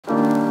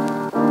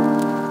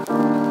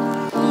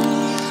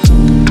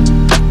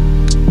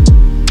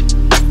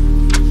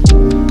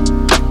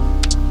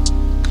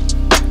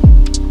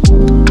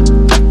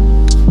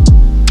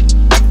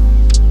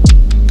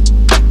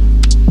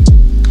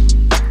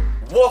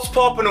What's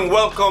poppin' and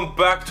welcome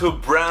back to a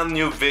brand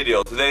new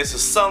video. Today is a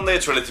Sunday,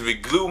 it's relatively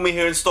gloomy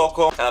here in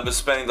Stockholm, and I've been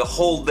spending the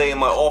whole day in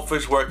my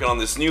office working on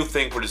this new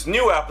thing for this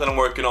new app that I'm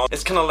working on.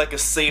 It's kind of like a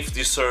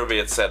safety survey,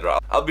 etc.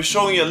 I'll be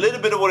showing you a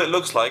little bit of what it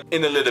looks like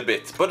in a little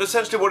bit, but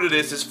essentially what it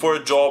is for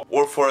a job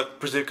or for a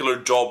particular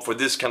job for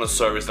this kind of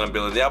service that I'm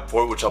building the app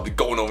for, which I'll be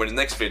going over in the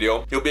next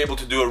video. You'll be able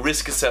to do a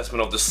risk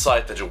assessment of the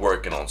site that you're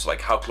working on, so like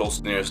how close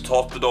to the nearest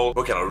hospital,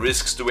 what kind of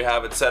risks do we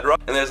have, etc.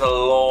 And there's a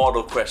lot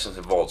of questions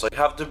involved, so I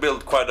have to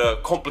build quite a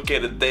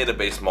complicated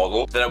database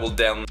model that I will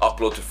then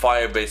upload to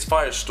Firebase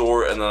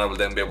Firestore, and then I will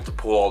then be able to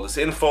pull all this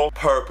info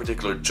per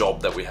particular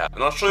job that we have.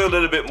 And I'll show you a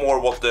little bit more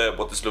what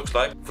this looks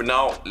like. For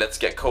now, let's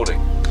get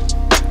coding.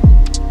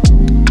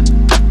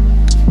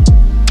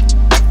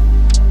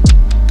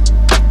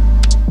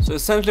 So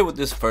essentially what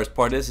this first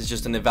part is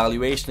just an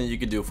evaluation that you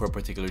can do for a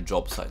particular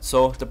job site.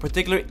 So the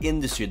particular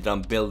industry that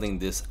I'm building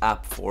this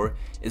app for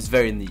is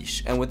very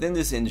niche, and within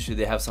this industry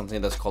they have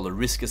something that's called a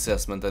risk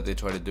assessment that they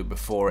try to do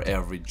before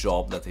every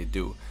job that they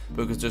do,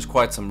 because there's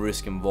quite some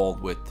risk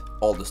involved with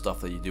all the stuff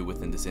that you do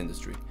within this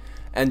industry.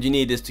 And you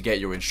need this to get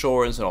your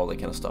insurance and all that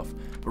kind of stuff.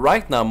 But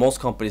right now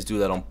most companies do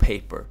that on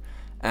paper.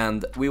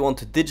 And we want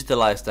to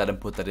digitalize that and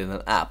put that in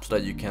an app so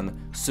that you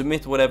can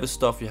submit whatever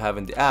stuff you have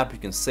in the app, you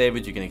can save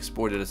it, you can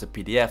export it as a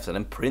PDF and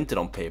then print it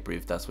on paper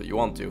if that's what you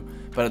want to,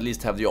 but at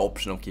least have the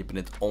option of keeping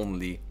it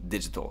only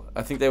digital.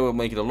 I think they will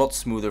make it a lot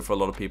smoother for a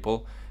lot of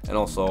people and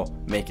also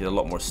make it a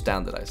lot more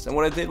standardized. And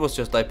what I did was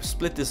just I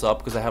split this up,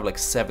 because I have like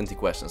 70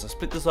 questions. I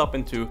split this up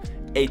into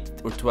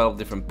 8 or 12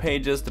 different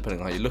pages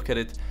depending on how you look at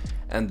it.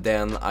 And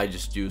then I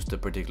just used a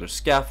particular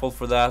scaffold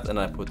for that, and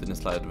I put it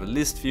inside of a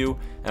list view,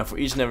 and for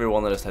each and every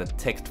one I just had a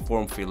text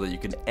form field that you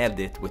can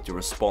edit with your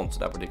response to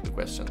that particular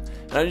question.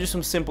 And I used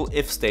some simple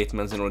if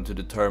statements in order to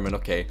determine,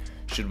 okay,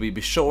 should we be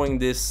showing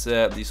this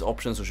these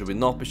options or should we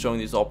not be showing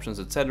these options,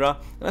 etc.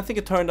 And I think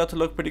it turned out to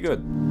look pretty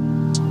good.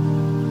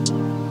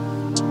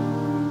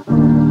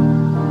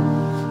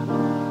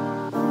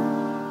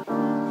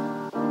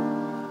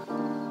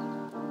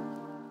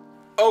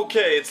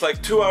 Okay, it's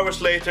like 2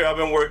 hours later. I've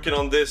been working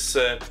on this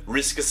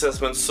risk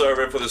assessment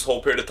survey for this whole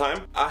period of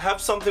time. I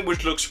have something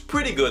which looks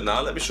pretty good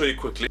now. Let me show you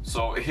quickly.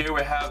 So here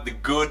we have the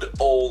good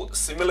old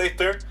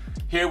simulator.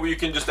 Here where you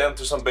can just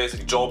enter some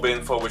basic job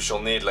info which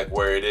you'll need, like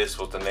where it is,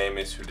 what the name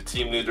is, who the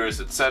team leader is,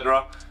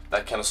 etc.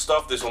 That kind of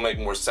stuff. This will make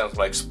more sense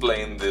when I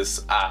explain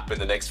this app in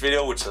the next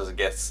video, which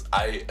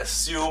I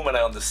assume and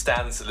I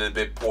understand it's a little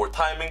bit poor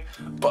timing,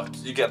 but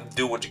you gotta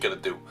do what you gotta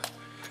do.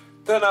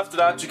 Then after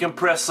that you can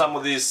press some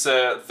of these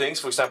things.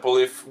 For example,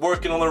 if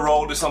working on a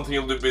road is something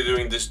you'll be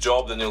doing this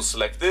job, then you'll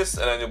select this,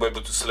 and then you'll be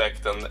able to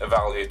select and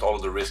evaluate all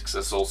of the risks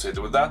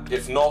associated with that.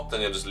 If not, then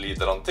you'll just leave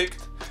that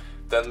unticked.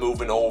 Then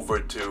moving over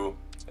to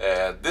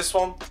this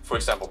one, for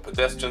example,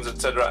 pedestrians,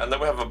 etc. And then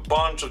we have a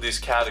bunch of these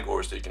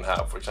categories that you can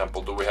have. For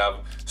example, do we have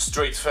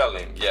straight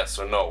felling? Yes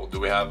or no.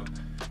 Do we have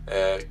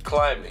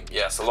climbing?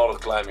 Yes, a lot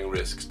of climbing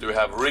risks. Do we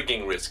have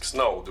rigging risks?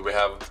 No. Do we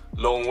have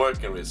lone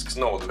working risks?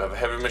 No. Do we have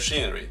heavy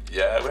machinery?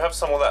 Yeah, we have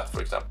some of that,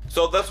 for example.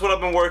 So that's what I've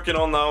been working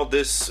on now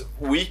this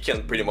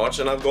weekend pretty much,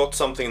 and I've got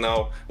something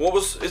now.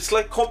 It's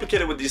like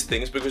complicated with these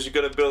things because you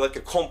gotta build like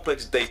a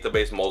complex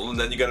database model, and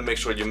then you gotta make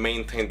sure you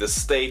maintain the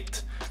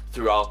state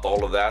throughout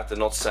all of that and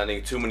not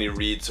sending too many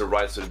reads or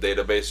writes to the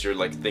database. You're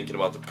like thinking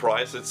about the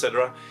price,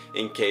 etc.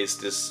 in case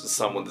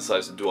someone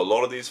decides to do a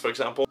lot of these, for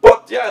example.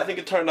 But yeah, I think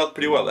it turned out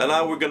pretty well, and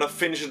now we're gonna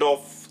finish it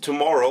off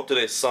tomorrow.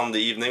 Today's Sunday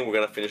evening. We're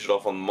gonna finish it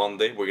off on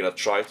Monday. We're gonna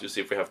try to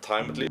see if we have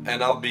time at least,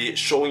 and I'll be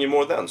showing you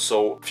more then.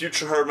 So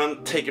future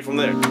Herman, take it from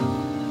there.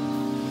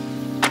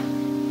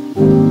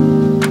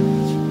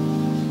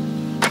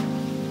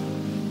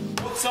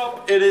 What's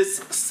up? It is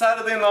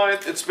Saturday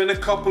night. It's been a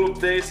couple of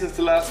days since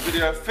the last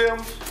video I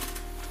filmed.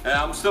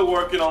 I'm still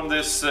working on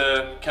this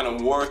kind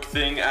of work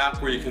thing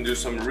app where you can do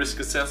some risk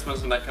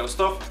assessments and that kind of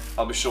stuff.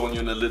 I'll be showing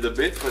you in a little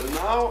bit, but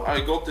now I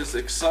got this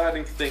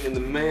exciting thing in the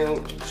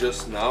mail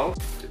just now.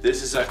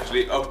 This is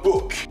actually a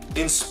book.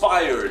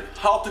 Inspired,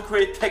 how to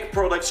create tech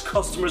products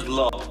customers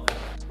love.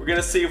 We're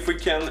gonna see if we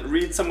can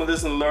read some of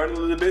this and learn a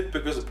little bit,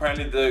 because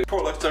apparently the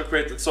products I've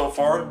created so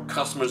far,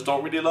 customers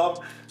don't really love.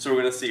 So we're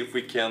gonna see if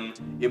we can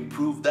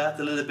improve that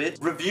a little bit.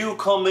 Review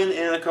coming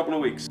in a couple of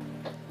weeks.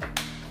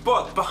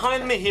 But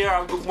behind me here,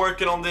 I'm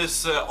working on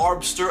this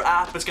Arbster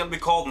app. It's gonna be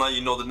called, now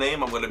you know the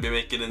name. I'm gonna be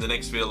making in the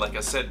next video, like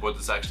I said, what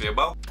it's actually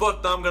about.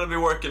 But now I'm gonna be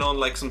working on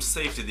like some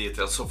safety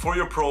details. So for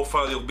your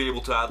profile, you'll be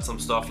able to add some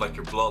stuff like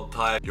your blood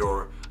type,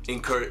 your in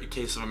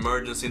case of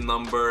emergency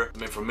number,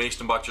 some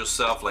information about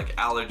yourself like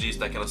allergies,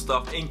 that kind of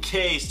stuff, in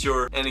case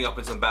you're ending up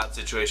in some bad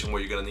situation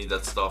where you're gonna need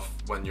that stuff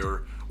when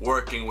you're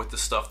working with the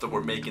stuff that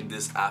we're making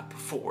this app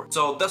for.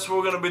 So that's what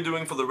we're gonna be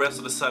doing for the rest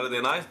of the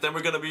Saturday night. Then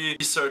we're gonna be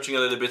researching a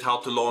little bit how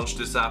to launch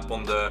this app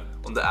on the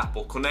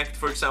Apple Connect,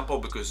 for example,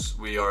 because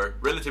we are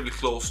relatively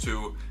close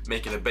to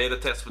making a beta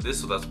test with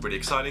this, so that's pretty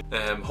exciting.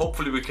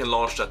 Hopefully we can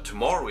launch that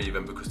tomorrow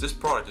even, because this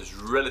product is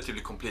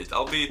relatively complete.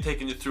 I'll be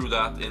taking you through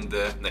that in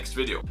the next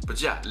video.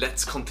 But yeah,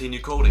 let's continue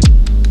coding.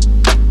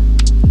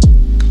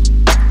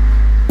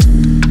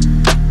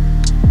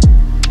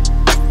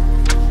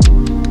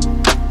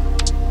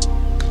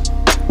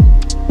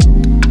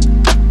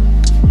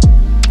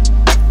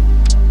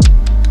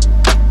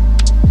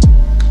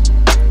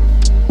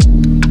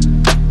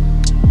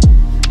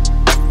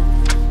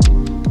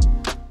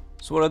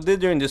 what I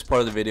did during this part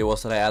of the video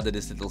was that I added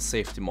this little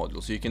safety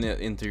module. So you can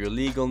enter your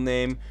legal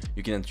name,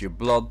 you can enter your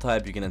blood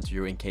type, you can enter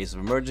your in case of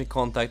emergency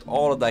contact,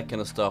 all of that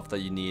kind of stuff that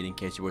you need in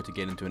case you were to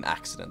get into an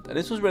accident. And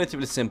this was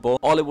relatively simple.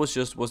 All it was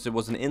just was, it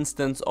was an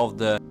instance of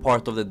the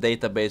part of the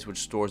database which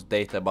stores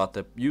data about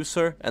the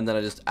user, and then I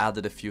just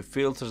added a few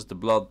fields such as the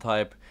blood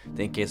type,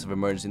 the in case of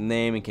emergency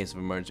name, in case of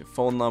emergency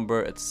phone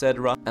number,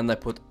 etc. And I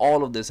put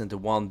all of this into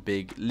one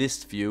big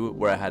list view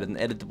where I had an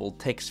editable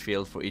text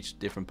field for each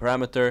different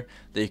parameter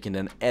that you can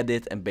then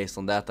edit, and based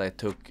on that I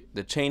took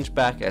the change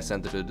back, I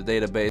sent it to the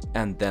database,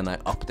 and then I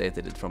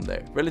updated it from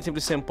there.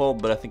 Relatively simple,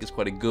 but I think it's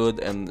quite a good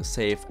and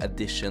safe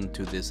addition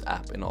to this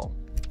app in all.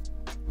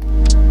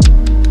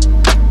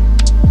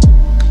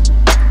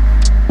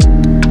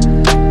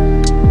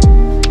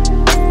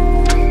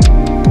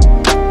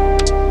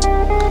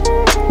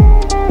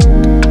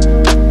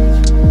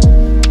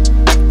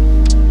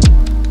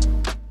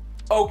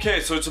 Okay,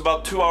 so it's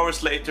about 2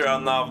 hours later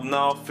and I've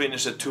now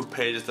finished the 2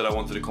 pages that I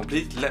wanted to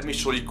complete. Let me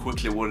show you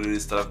quickly what it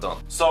is that I've done.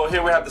 So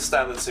here we have the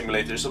standard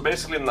simulator. So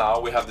basically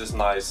now we have this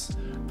nice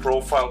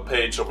profile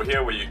page over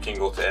here where you can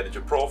go to edit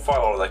your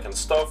profile, all that kind of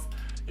stuff.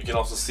 You can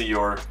also see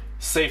your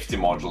safety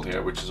module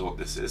here, which is what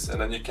this is.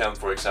 And then you can,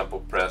 for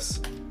example,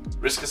 press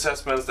risk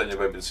assessments, then you'll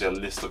be able to see a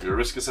list of your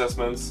risk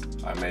assessments.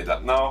 I made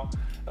that now.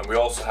 And we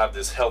also have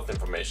this health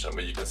information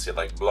where you can see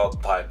like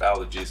blood type,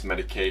 allergies,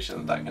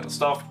 medication, that kind of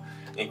stuff,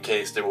 in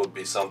case there would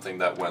be something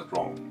that went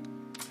wrong.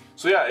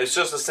 So yeah, it's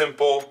just a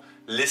simple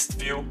list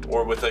view,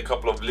 or with a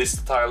couple of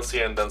list tiles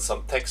here and then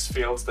some text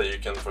fields that you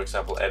can, for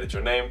example, edit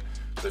your name.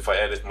 So if I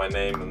edit my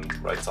name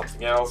and write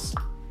something else,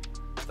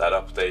 that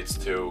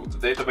updates to the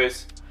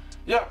database.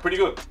 Yeah, pretty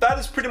good. That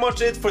is pretty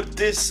much it for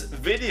this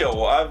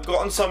video. I've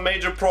gotten some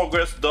major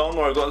progress done,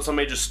 or I've gotten some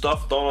major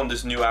stuff done on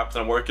this new app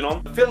that I'm working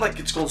on. I feel like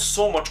it's gone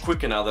so much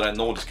quicker now that I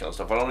know this kind of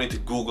stuff. I don't need to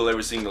Google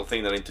every single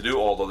thing that I need to do,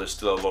 although there's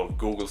still a lot of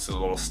Google, still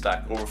a lot of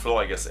Stack Overflow.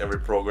 I guess every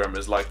program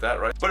is like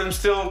that, right? But I'm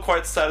still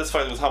quite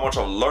satisfied with how much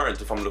I've learned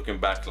if I'm looking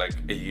back like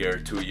a year,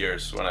 2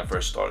 years when I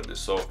first started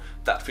this. So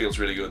that feels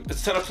really good.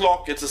 It's 10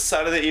 o'clock, it's a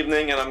Saturday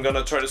evening, and I'm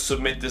gonna try to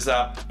submit this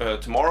app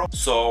tomorrow.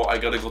 So I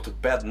gotta go to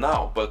bed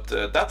now, but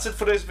that's it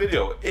for this video.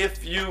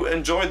 If you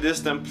enjoyed this,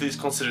 then please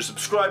consider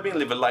subscribing,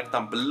 leave a like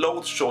down below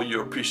to show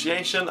your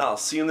appreciation. I'll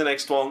see you in the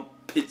next one.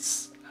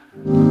 Peace.